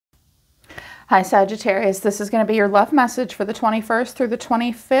Hi Sagittarius, this is going to be your love message for the 21st through the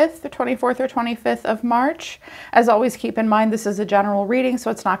 25th, the 24th or 25th of March. As always, keep in mind this is a general reading, so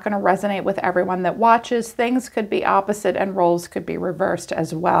it's not going to resonate with everyone that watches. Things could be opposite and roles could be reversed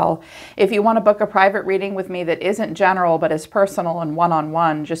as well. If you want to book a private reading with me that isn't general but is personal and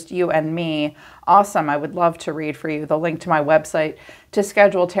one-on-one, just you and me, awesome. I would love to read for you. The link to my website to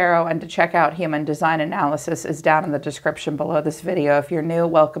schedule tarot and to check out human design analysis is down in the description below this video. If you're new,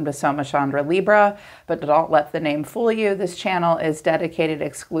 welcome to Soma Chandra Libra, but don't let the name fool you. This channel is dedicated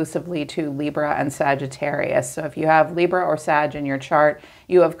exclusively to Libra and Sagittarius. So if you have Libra or Sag in your chart,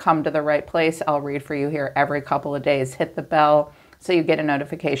 you have come to the right place. I'll read for you here every couple of days. Hit the bell so you get a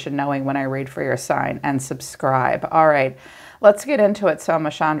notification knowing when I read for your sign, and subscribe. All right, let's get into it. Soma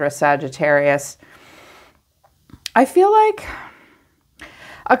Chandra Sagittarius. I feel like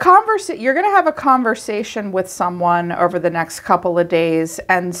you're going to have a conversation with someone over the next couple of days,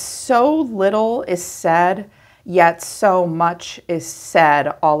 and so little is said, yet so much is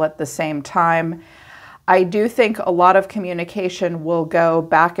said all at the same time. I do think a lot of communication will go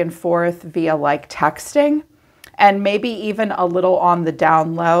back and forth via like texting, and maybe even a little on the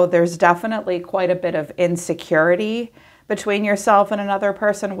down low. There's definitely quite a bit of insecurity between yourself and another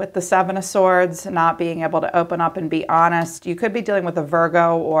person with the Seven of Swords, not being able to open up and be honest. You could be dealing with a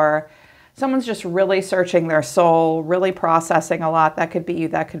Virgo, or someone's just really searching their soul, really processing a lot. That could be you,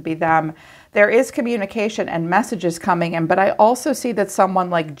 that could be them. There is communication and messages coming in, but I also see that someone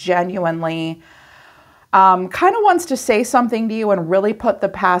like genuinely kind of wants to say something to you and really put the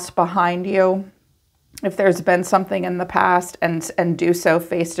past behind you, if there's been something in the past, and do so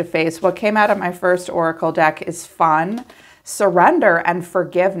face to face. What came out of my first oracle deck is fun, surrender, and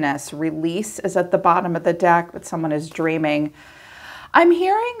forgiveness. Release is at the bottom of the deck, but someone is dreaming. I'm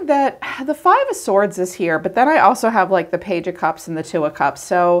hearing that the Five of Swords is here, but then I also have like the Page of Cups and the Two of Cups.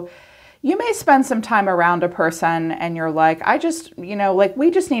 So you may spend some time around a person and you're like, I just, like, we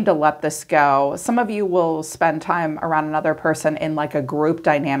just need to let this go. Some of you will spend time around another person in like a group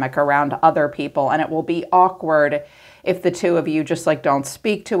dynamic around other people, and it will be awkward if the two of you just like don't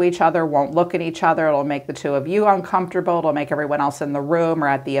speak to each other, won't look at each other. It'll make the two of you uncomfortable. It'll make everyone else in the room or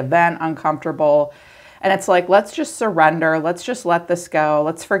at the event uncomfortable. And it's like, let's just surrender. Let's just let this go.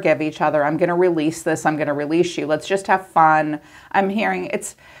 Let's forgive each other. I'm going to release this. I'm going to release you. Let's just have fun. I'm hearing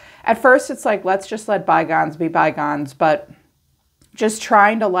at first it's like, let's just let bygones be bygones, but just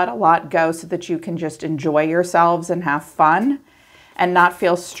trying to let a lot go so that you can just enjoy yourselves and have fun and not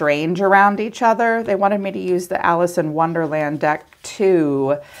feel strange around each other. They wanted me to use the Alice in Wonderland deck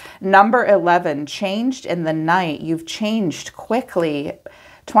too. Number 11, changed in the night. You've changed quickly.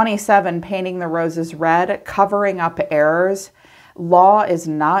 27, painting the roses red, covering up errors. Law is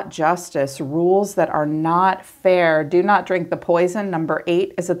not justice. Rules that are not fair. Do not drink the poison. Number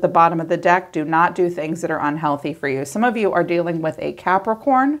 8 is at the bottom of the deck. Do not do things that are unhealthy for you. Some of you are dealing with a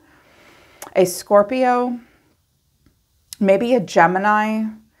Capricorn, a Scorpio, maybe a Gemini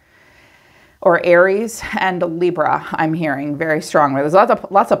or Aries, and a Libra. I'm hearing very strongly. There's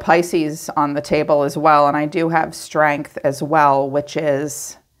lots of Pisces on the table as well, and I do have strength as well, which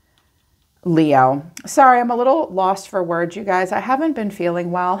is Leo. Sorry, I'm a little lost for words, you guys. I haven't been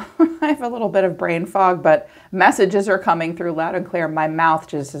feeling well. I have a little bit of brain fog, but messages are coming through loud and clear. My mouth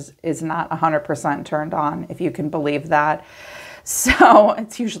just is not 100% turned on, if you can believe that. So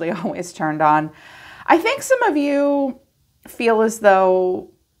it's usually always turned on. I think some of you feel as though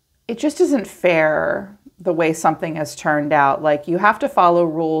it just isn't fair the way something has turned out. Like, you have to follow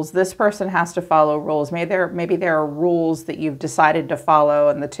rules. This person has to follow rules. Maybe there are rules that you've decided to follow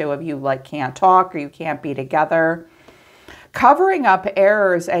and the two of you like can't talk or you can't be together. Covering up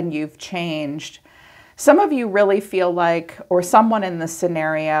errors, and you've changed. Some of you really feel like, or someone in this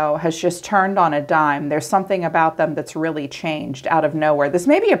scenario has just turned on a dime. There's something about them that's really changed out of nowhere. This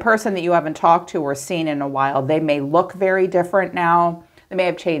may be a person that you haven't talked to or seen in a while. They may look very different now. They may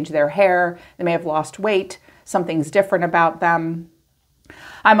have changed their hair. They may have lost weight. Something's different about them.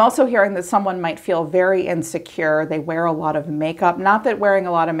 I'm also hearing that someone might feel very insecure. They wear a lot of makeup. Not that wearing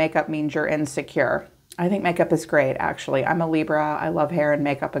a lot of makeup means you're insecure. I think makeup is great, actually. I'm a Libra. I love hair and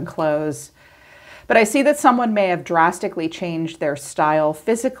makeup and clothes. But I see that someone may have drastically changed their style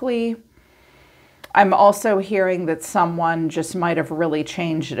physically. I'm also hearing that someone just might have really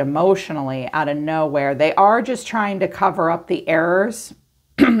changed emotionally out of nowhere. They are just trying to cover up the errors.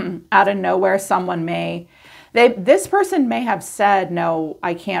 Out of nowhere, this person may have said, no,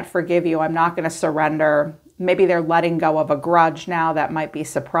 I can't forgive you. I'm not going to surrender. Maybe they're letting go of a grudge now. That might be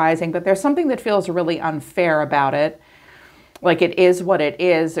surprising, but there's something that feels really unfair about it. like it is what it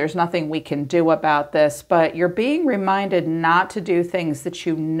is. There's nothing we can do about this, but you're being reminded not to do things that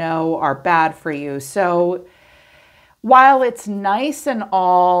you know are bad for you. So while it's nice and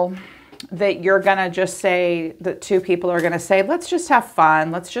all that you're going to just say, that two people are going to say, let's just have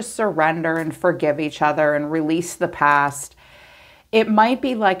fun, let's just surrender and forgive each other and release the past, it might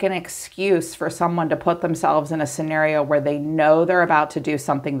be like an excuse for someone to put themselves in a scenario where they know they're about to do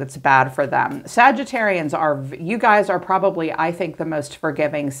something that's bad for them. Sagittarians you guys are probably, I think, the most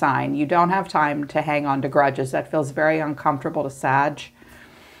forgiving sign. You don't have time to hang on to grudges. That feels very uncomfortable to Sag.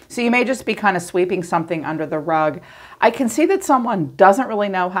 So you may just be kind of sweeping something under the rug. I can see that someone doesn't really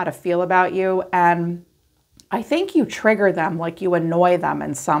know how to feel about you, and I think you trigger them, like you annoy them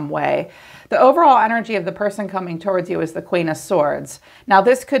in some way. The overall energy of the person coming towards you is the Queen of Swords. Now,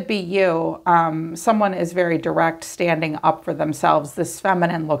 this could be you. Someone is very direct, standing up for themselves. This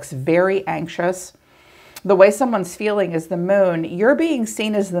feminine looks very anxious. The way someone's feeling is the Moon. You're being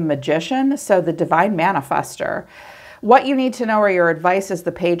seen as the Magician, so the Divine Manifester. What you need to know or your advice is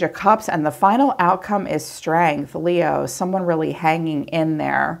the Page of Cups, and the final outcome is Strength, Leo, someone really hanging in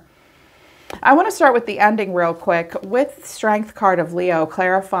there. I want to start with the ending real quick. With Strength card of Leo,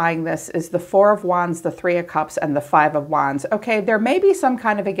 clarifying this is the Four of Wands, the Three of Cups, and the Five of Wands. Okay, there may be some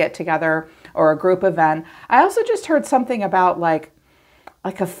kind of a get-together or a group event. I also just heard something about like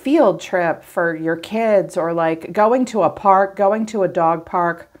a field trip for your kids, or like going to a park, going to a dog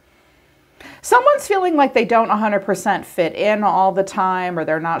park. Someone's feeling like they don't 100% fit in all the time, or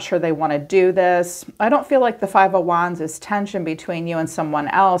they're not sure they want to do this. I don't feel like the Five of Wands is tension between you and someone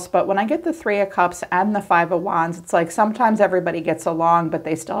else, but when I get the Three of Cups and the Five of Wands, it's like sometimes everybody gets along, but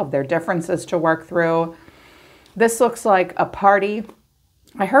they still have their differences to work through. This looks like a party.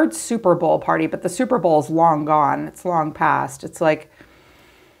 I heard Super Bowl party, but the Super Bowl is long gone. It's long past. It's like,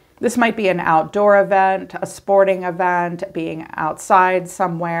 this might be an outdoor event, a sporting event, being outside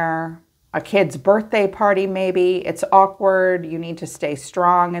somewhere, a kid's birthday party maybe. It's awkward. You need to stay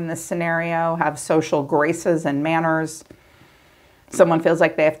strong in this scenario, have social graces and manners. Someone feels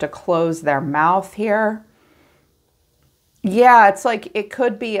like they have to close their mouth here. Yeah, it's like it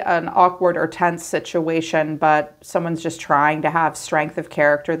could be an awkward or tense situation, but someone's just trying to have strength of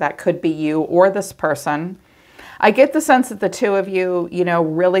character. That could be you or this person. I get the sense that the two of you,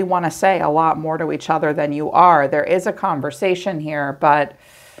 really want to say a lot more to each other than you are. There is a conversation here, but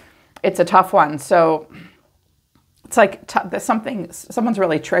it's a tough one. So it's like someone's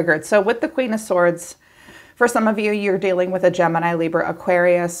really triggered. So with the Queen of Swords, for some of you, you're dealing with a Gemini, Libra,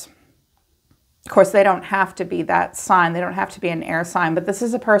 Aquarius. Of course, they don't have to be that sign. They don't have to be an air sign, but this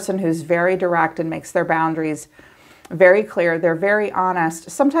is a person who's very direct and makes their boundaries very clear. They're very honest.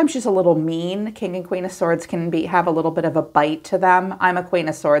 Sometimes she's a little mean. King and Queen of Swords can have a little bit of a bite to them. I'm a Queen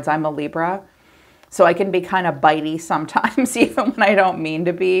of Swords. I'm a Libra. So I can be kind of bitey sometimes, even when I don't mean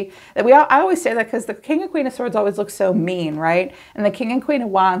to be. I always say that because the King and Queen of Swords always look so mean, right? And the King and Queen of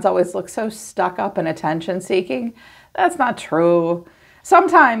Wands always look so stuck up and attention-seeking. That's not true.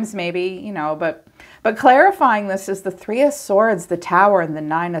 Sometimes maybe, but clarifying this is the Three of Swords, the Tower, and the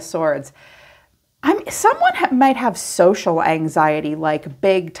Nine of Swords. Someone might have social anxiety, like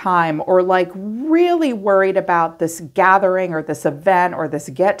big time, or like really worried about this gathering or this event or this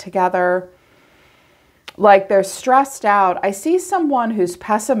get-together. Like they're stressed out. I see someone who's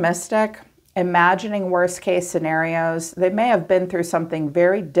pessimistic, imagining worst case scenarios. They may have been through something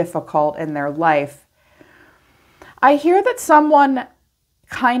very difficult in their life. I hear that someone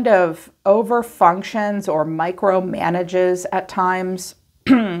kind of overfunctions or micromanages at times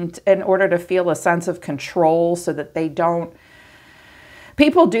in order to feel a sense of control, so that they don't.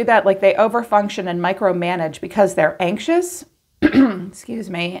 People do that, like they overfunction and micromanage because they're anxious, excuse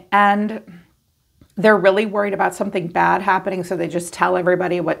me, and they're really worried about something bad happening, so they just tell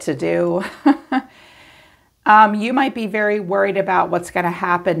everybody what to do. You might be very worried about what's going to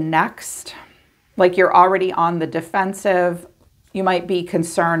happen next. Like you're already on the defensive. You might be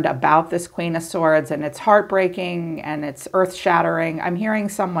concerned about this Queen of Swords, and it's heartbreaking and it's earth-shattering. I'm hearing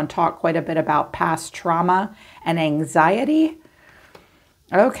someone talk quite a bit about past trauma and anxiety.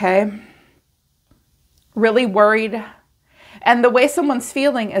 Okay. Really worried. And the way someone's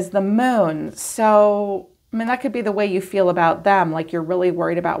feeling is the Moon. So, that could be the way you feel about them. Like you're really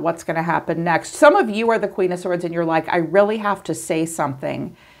worried about what's going to happen next. Some of you are the Queen of Swords and you're like, I really have to say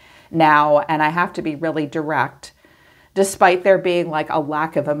something now, and I have to be really direct, despite there being like a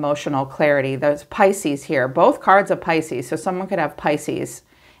lack of emotional clarity. There's Pisces here, both cards of Pisces. So someone could have Pisces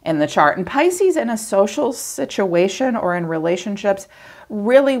in the chart. And Pisces in a social situation or in relationships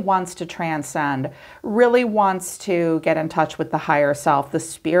really wants to transcend, really wants to get in touch with the higher self, the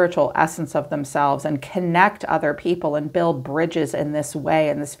spiritual essence of themselves, and connect other people and build bridges in this way,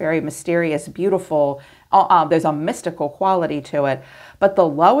 in this very mysterious, beautiful, there's a mystical quality to it. But the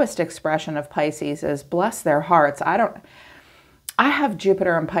lowest expression of Pisces is, bless their hearts, I have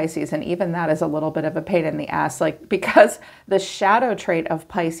Jupiter in Pisces, and even that is a little bit of a pain in the ass, like, because the shadow trait of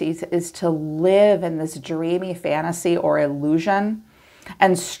Pisces is to live in this dreamy fantasy or illusion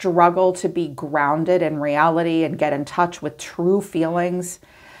and struggle to be grounded in reality and get in touch with true feelings.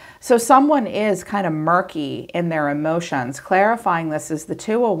 So someone is kind of murky in their emotions. Clarifying this is the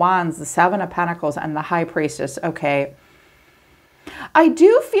Two of Wands, the Seven of Pentacles, and the High Priestess. Okay, I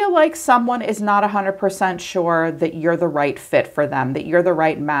do feel like someone is not 100% sure that you're the right fit for them, that you're the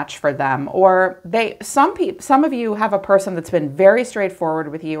right match for them. Or some of you have a person that's been very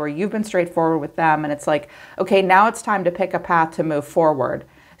straightforward with you, or you've been straightforward with them. And it's like, okay, now it's time to pick a path to move forward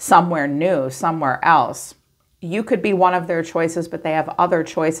somewhere new, somewhere else. You could be one of their choices, but they have other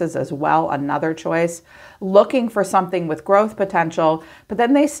choices as well, another choice, looking for something with growth potential. But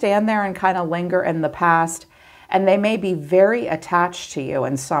then they stand there and kind of linger in the past. And they may be very attached to you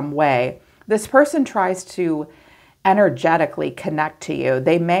in some way. This person tries to energetically connect to you.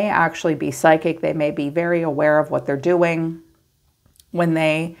 They may actually be psychic. They may be very aware of what they're doing when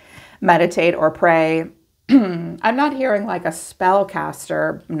they meditate or pray. I'm not hearing like a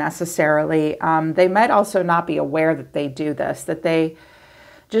spellcaster necessarily. They might also not be aware that they do this, that they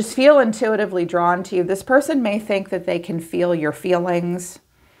just feel intuitively drawn to you. This person may think that they can feel your feelings,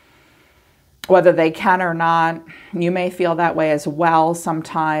 whether they can or not. You may feel that way as well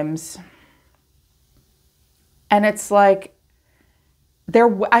sometimes. And it's like,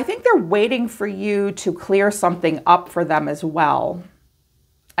 I think they're waiting for you to clear something up for them as well.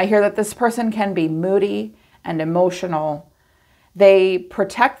 I hear that this person can be moody and emotional. They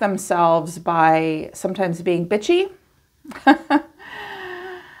protect themselves by sometimes being bitchy. I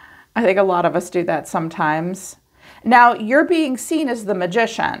think a lot of us do that sometimes. Now, you're being seen as the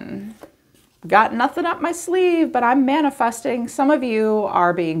magician. Got nothing up my sleeve, but I'm manifesting. Some of you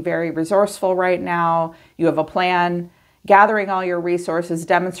are being very resourceful right now. You have a plan, gathering all your resources,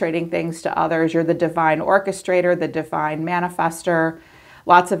 demonstrating things to others. You're the divine orchestrator, the divine manifester.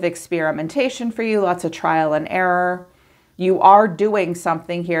 Lots of experimentation for you, lots of trial and error. You are doing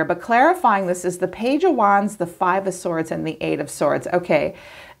something here, but clarifying this is the Page of Wands, the Five of Swords, and the Eight of Swords. Okay,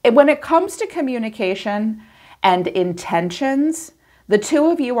 when it comes to communication and intentions, the two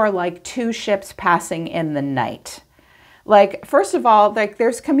of you are like two ships passing in the night. Like, first of all, like,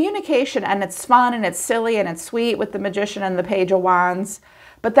 there's communication and it's fun and it's silly and it's sweet with the Magician and the Page of Wands.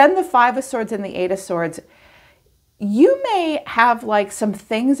 But then the Five of Swords and the Eight of Swords, you may have like some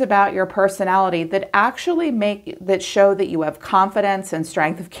things about your personality that actually show that you have confidence and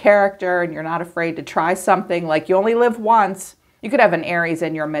strength of character and you're not afraid to try something. Like, you only live once. You could have an Aries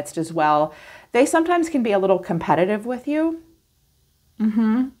in your midst as well. They sometimes can be a little competitive with you.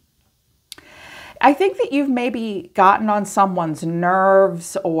 I think that you've maybe gotten on someone's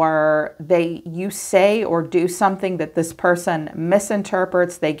nerves, or you say or do something that this person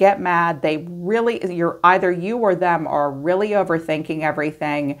misinterprets. They get mad. Either you or them are really overthinking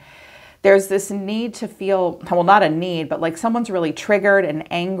everything. There's this need to feel, well, not a need, but like someone's really triggered and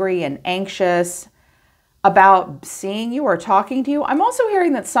angry and anxious about seeing you or talking to you. I'm also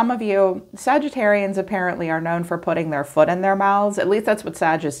hearing that some of you, Sagittarians apparently, are known for putting their foot in their mouths. At least that's what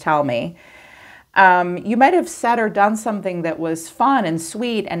Sagittarius tell me. You might have said or done something that was fun and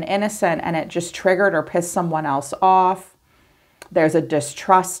sweet and innocent, and it just triggered or pissed someone else off. There's a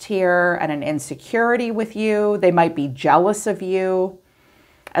distrust here and an insecurity with you. They might be jealous of you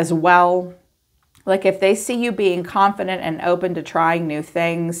as well. Like, if they see you being confident and open to trying new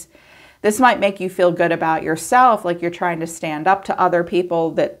things, this might make you feel good about yourself, like you're trying to stand up to other people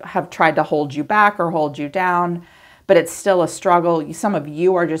that have tried to hold you back or hold you down, but it's still a struggle. Some of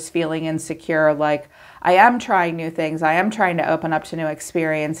you are just feeling insecure, like, I am trying new things, I am trying to open up to new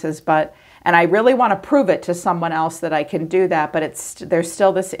experiences, and I really want to prove it to someone else that I can do that, but there's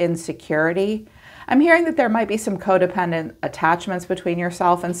still this insecurity. I'm hearing that there might be some codependent attachments between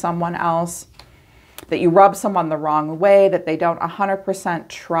yourself and someone else, that you rub someone the wrong way, that they don't 100%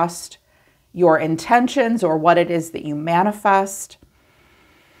 trust your intentions or what it is that you manifest.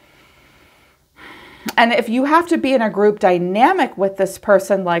 And if you have to be in a group dynamic with this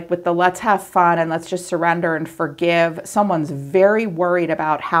person, like with the let's have fun and let's just surrender and forgive, someone's very worried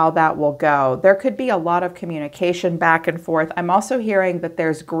about how that will go. There could be a lot of communication back and forth. I'm also hearing that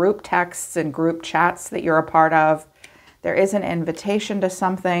there's group texts and group chats that you're a part of There is an invitation to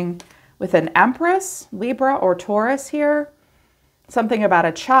something with an Empress, Libra, or Taurus here. Something about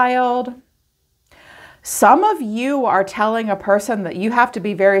a child. Some of you are telling a person that you have to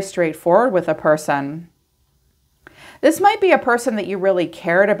be very straightforward with a person. This might be a person that you really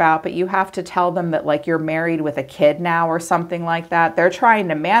cared about, but you have to tell them that like you're married with a kid now or something like that. They're trying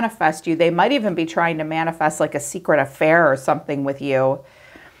to manifest you. They might even be trying to manifest like a secret affair or something with you.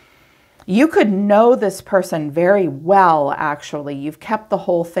 You could know this person very well, actually. You've kept the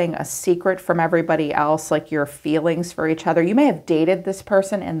whole thing a secret from everybody else, like your feelings for each other. You may have dated this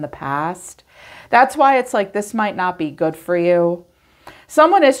person in the past. That's why it's like this might not be good for you.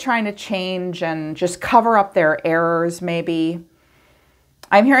 Someone is trying to change and just cover up their errors, maybe.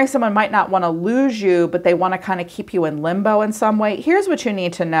 I'm hearing someone might not want to lose you, but they want to kind of keep you in limbo in some way. Here's what you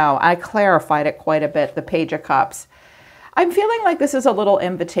need to know. I clarified it quite a bit, the Page of Cups. I'm feeling like this is a little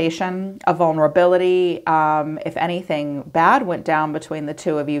invitation, a vulnerability. If anything bad went down between the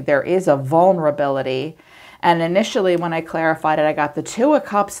two of you, there is a vulnerability. And initially when I clarified it, I got the Two of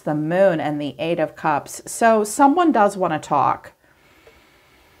Cups, the Moon, and the Eight of Cups. So someone does want to talk.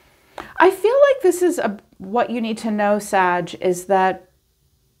 I feel like this is what you need to know, Sag, is that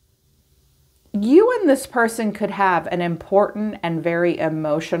you and this person could have an important and very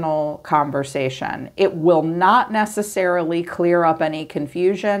emotional conversation. It will not necessarily clear up any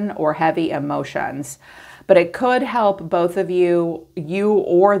confusion or heavy emotions, but it could help both of you, you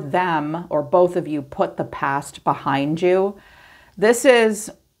or them, or both of you, put the past behind you. This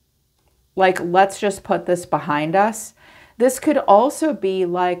is like, let's just put this behind us. This could also be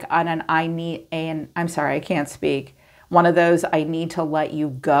like on an I'm sorry, I can't speak. One of those I need to let you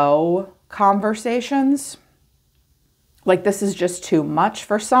go conversations. Like this is just too much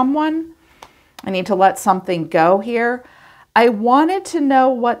for someone. I need to let something go here. I wanted to know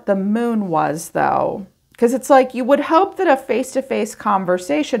what the Moon was though, because it's like you would hope that a face-to-face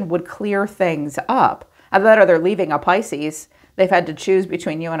conversation would clear things up. Either that or they're leaving a Pisces. They've had to choose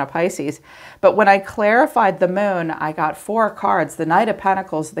between you and a Pisces. But when I clarified the Moon, I got 4 cards: the Knight of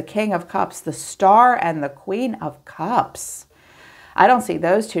Pentacles, the King of Cups, the Star, and the Queen of Cups. I don't see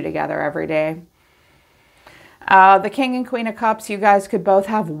those two together every day. The King and Queen of Cups, you guys could both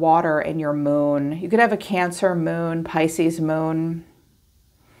have water in your moon. You could have a Cancer moon, Pisces moon.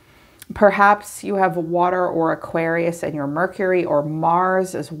 Perhaps you have water or Aquarius in your Mercury or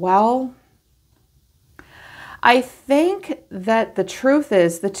Mars as well. I think that the truth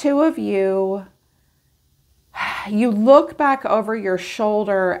is the two of you, you look back over your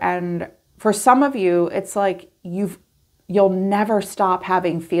shoulder, and for some of you, it's like you'll never stop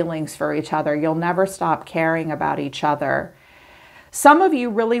having feelings for each other. You'll never stop caring about each other. Some of you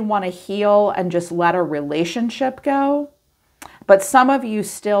really want to heal and just let a relationship go, but some of you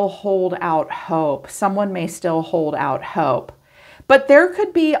still hold out hope. Someone may still hold out hope, but there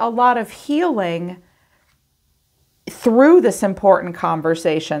could be a lot of healing through this important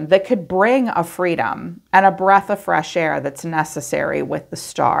conversation that could bring a freedom and a breath of fresh air that's necessary with the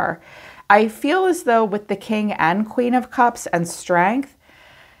Star. I feel as though with the King and Queen of Cups and strength,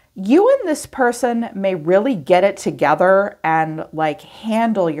 you and this person may really get it together and like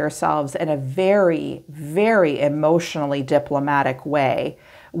handle yourselves in a very, very emotionally diplomatic way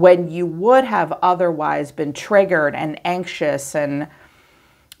when you would have otherwise been triggered and anxious and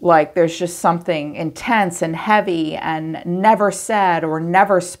like there's just something intense and heavy and never said or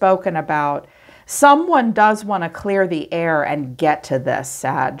never spoken about. Someone does want to clear the air and get to this,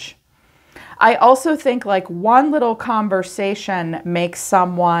 Sag. I also think like one little conversation makes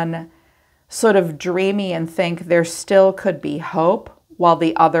someone sort of dreamy and think there still could be hope while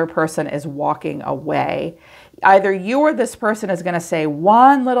the other person is walking away. Either you or this person is going to say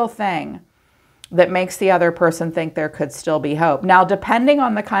one little thing that makes the other person think there could still be hope. Now, depending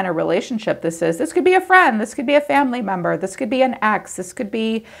on the kind of relationship this is, this could be a friend, this could be a family member, this could be an ex, this could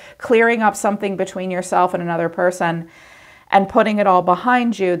be clearing up something between yourself and another person and putting it all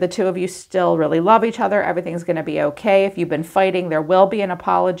behind you. The two of you still really love each other. Everything's going to be okay. If you've been fighting, there will be an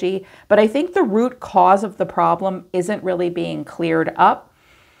apology. But I think the root cause of the problem isn't really being cleared up.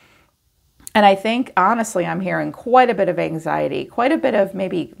 And I think, honestly, I'm hearing quite a bit of anxiety, quite a bit of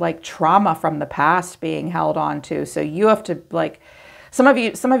maybe like trauma from the past being held on to. So you have to like, some of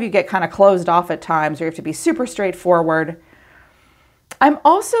you get kind of closed off at times, or you have to be super straightforward. I'm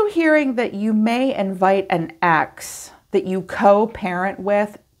also hearing that you may invite an ex that you co-parent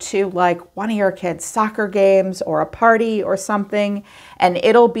with to like one of your kids' soccer games or a party or something, and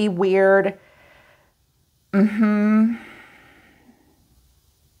it'll be weird.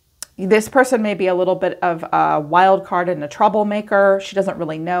 This person may be a little bit of a wild card and a troublemaker. She doesn't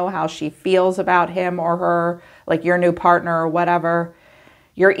really know how she feels about him or her, like your new partner or whatever.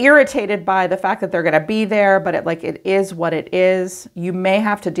 You're irritated by the fact that they're going to be there, but it is what it is. You may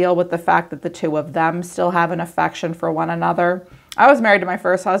have to deal with the fact that the two of them still have an affection for one another. I was married to my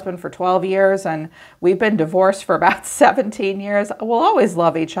first husband for 12 years, and we've been divorced for about 17 years. We'll always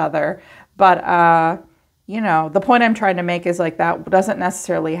love each other. But, you know, the point I'm trying to make is like that doesn't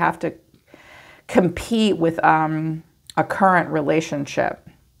necessarily have to compete with a current relationship,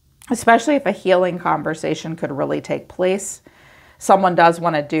 especially if a healing conversation could really take place. Someone does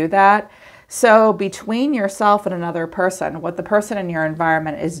want to do that. So between yourself and another person, what the person in your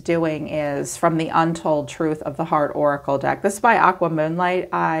environment is doing is from the Untold Truth of the Heart Oracle deck. This is by Aqua Moonlight.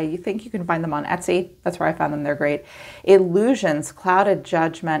 I think you can find them on Etsy. That's where I found them. They're great. Illusions, clouded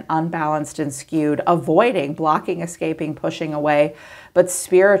judgment, unbalanced and skewed, avoiding, blocking, escaping, pushing away, but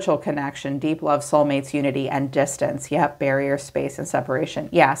spiritual connection, deep love, soulmates, unity, and distance. Yep, barrier, space, and separation.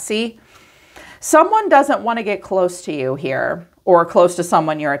 Yeah, see? Someone doesn't want to get close to you here, or close to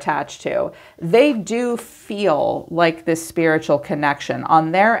someone you're attached to. They do feel like this spiritual connection.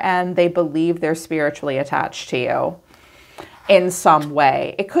 On their end, they believe they're spiritually attached to you in some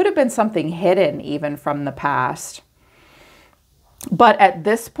way. It could have been something hidden even from the past. But at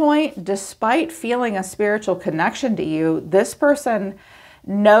this point, despite feeling a spiritual connection to you, this person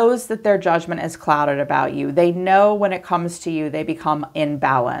knows that their judgment is clouded about you. They know when it comes to you, they become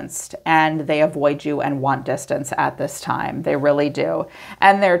imbalanced and they avoid you and want distance at this time. They really do.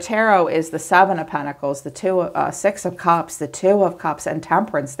 And their tarot is the Seven of Pentacles, the Six of Cups, the Two of Cups, and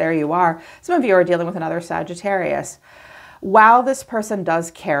Temperance. There you are. Some of you are dealing with another Sagittarius. While this person does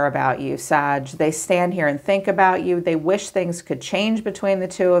care about you, Sag, they stand here and think about you. They wish things could change between the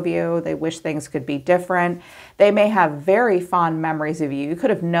two of you. They wish things could be different. They may have very fond memories of you. You could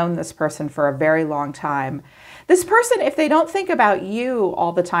have known this person for a very long time. This person, if they don't think about you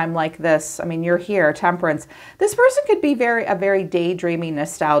all the time like this, I mean, you're here, Temperance, this person could be a very daydreamy,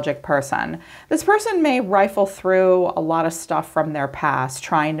 nostalgic person. This person may rifle through a lot of stuff from their past,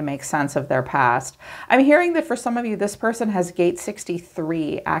 trying to make sense of their past. I'm hearing that for some of you, this person has Gate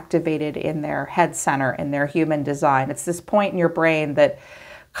 63 activated in their head center, in their human design. It's this point in your brain that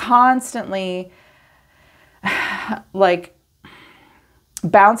constantly, like,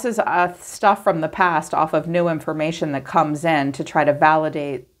 bounces stuff from the past off of new information that comes in to try to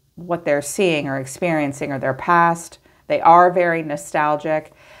validate what they're seeing or experiencing or their past. They are very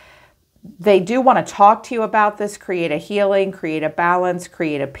nostalgic. They do want to talk to you about this, create a healing, create a balance,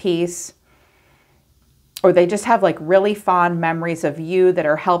 create a peace. Or they just have like really fond memories of you that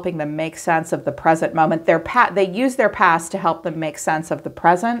are helping them make sense of the present moment. They use their past to help them make sense of the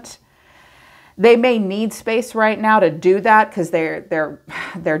present. They may need space right now to do that because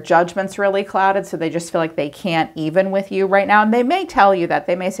their judgment's really clouded, so they just feel like they can't even with you right now. And they may tell you that.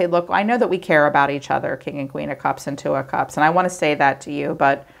 They may say, look, I know that we care about each other, King and Queen of Cups and Two of Cups, and I want to say that to you,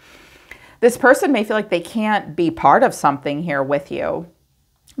 but this person may feel like they can't be part of something here with you.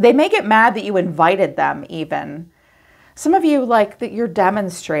 They may get mad that you invited them even. Some of you like that you're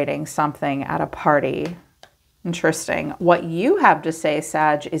demonstrating something at a party. Interesting. What you have to say,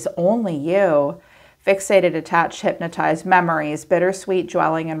 Sag, is only you. Fixated, attached, hypnotized, memories, bittersweet,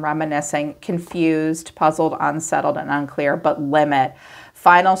 dwelling and reminiscing, confused, puzzled, unsettled, and unclear, but limit.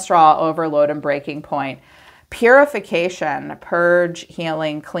 Final straw, overload, and breaking point. Purification, purge,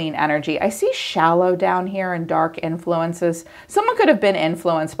 healing, clean energy. I see shallow down here and dark influences. Someone could have been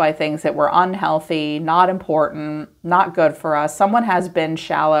influenced by things that were unhealthy, not important, not good for us. Someone has been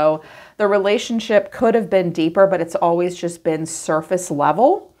shallow. The relationship could have been deeper, but it's always just been surface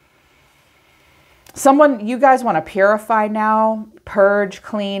level. You guys want to purify now, purge,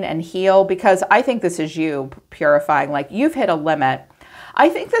 clean, and heal, because I think this is you purifying. Like, you've hit a limit. I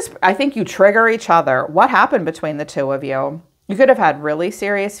think you trigger each other. What happened between the two of you? You could have had really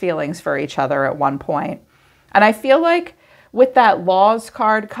serious feelings for each other at one point. And I feel like with that laws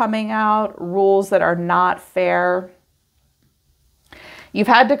card coming out, rules that are not fair, you've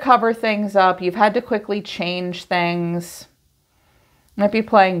had to cover things up. You've had to quickly change things. You might be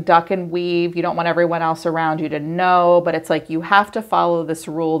playing duck and weave. You don't want everyone else around you to know, but it's like you have to follow this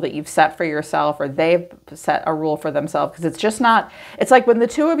rule that you've set for yourself, or they've set a rule for themselves, because it's just not, it's like when the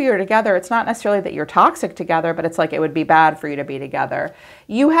two of you are together, it's not necessarily that you're toxic together, but it's like it would be bad for you to be together.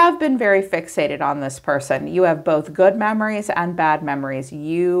 You have been very fixated on this person. You have both good memories and bad memories.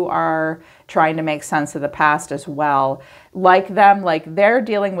 You are trying to make sense of the past as well. Like them, like they're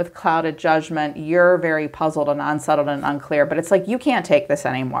dealing with clouded judgment. You're very puzzled and unsettled and unclear, but it's like you can't take this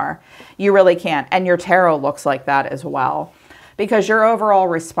anymore. You really can't. And your tarot looks like that as well. because your overall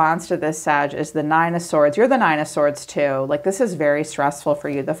response to this, Sag, is the Nine of Swords. You're the Nine of Swords too. Like, this is very stressful for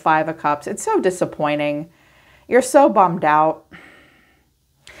you. The Five of Cups. It's so disappointing. You're so bummed out.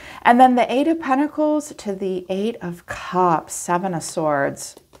 And then the Eight of Pentacles to the Eight of Cups, Seven of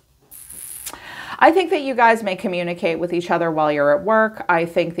Swords. I think that you guys may communicate with each other while you're at work. I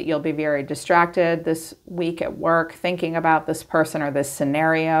think that you'll be very distracted this week at work, thinking about this person or this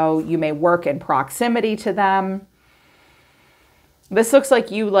scenario. You may work in proximity to them. This looks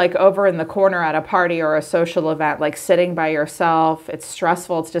like you like over in the corner at a party or a social event, like sitting by yourself. It's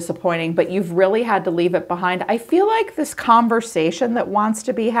stressful, it's disappointing, but you've really had to leave it behind. I feel like this conversation that wants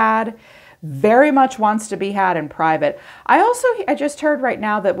to be had very much wants to be had in private. I just heard right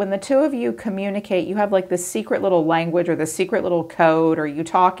now that when the two of you communicate, you have like this secret little language or the secret little code, or you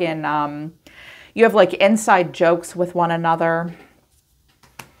talk in, you have like inside jokes with one another.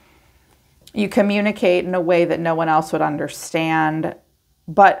 You communicate in a way that no one else would understand.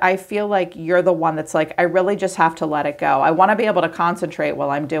 But I feel like you're the one that's like, I really just have to let it go. I want to be able to concentrate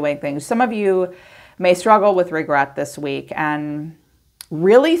while I'm doing things. Some of you may struggle with regret this week, and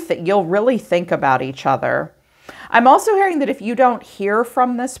you'll really think about each other. I'm also hearing that if you don't hear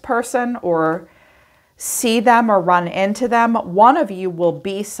from this person or see them or run into them, one of you will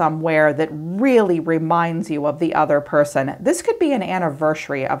be somewhere that really reminds you of the other person. This could be an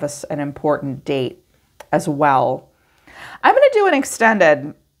anniversary of an important date as well. I'm going to do an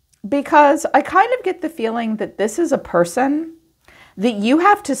extended because I kind of get the feeling that this is a person that you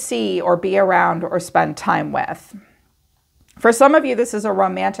have to see or be around or spend time with. For some of you, this is a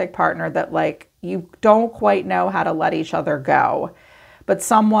romantic partner that like you don't quite know how to let each other go, but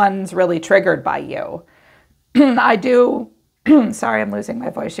someone's really triggered by you. I do, sorry, I'm losing my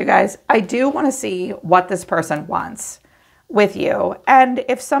voice, you guys. I do want to see what this person wants with you, and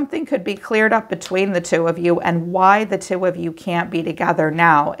if something could be cleared up between the two of you and why the two of you can't be together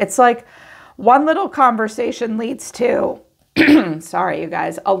now. It's like one little conversation leads to, sorry, you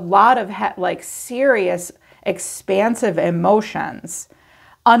guys, a lot of like serious expansive emotions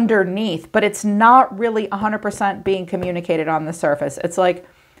underneath, but it's not really 100% being communicated on the surface. It's like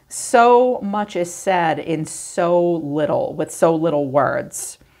so much is said in so little, with so little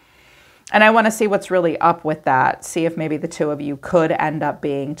words. And I want to see what's really up with that. See if maybe the two of you could end up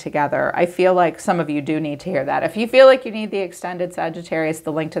being together. I feel like some of you do need to hear that. If you feel like you need the extended Sagittarius,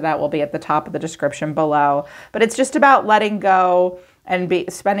 the link to that will be at the top of the description below. But it's just about letting go and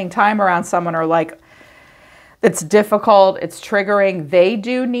spending time around someone, or like, it's difficult, it's triggering. They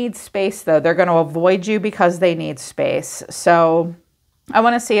do need space though. They're going to avoid you because they need space. So I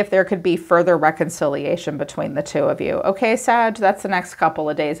want to see if there could be further reconciliation between the two of you. Okay, Sag, that's the next couple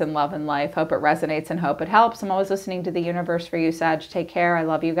of days in love and life. Hope it resonates and hope it helps. I'm always listening to the universe for you, Sag. Take care. I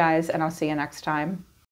love you guys, and I'll see you next time.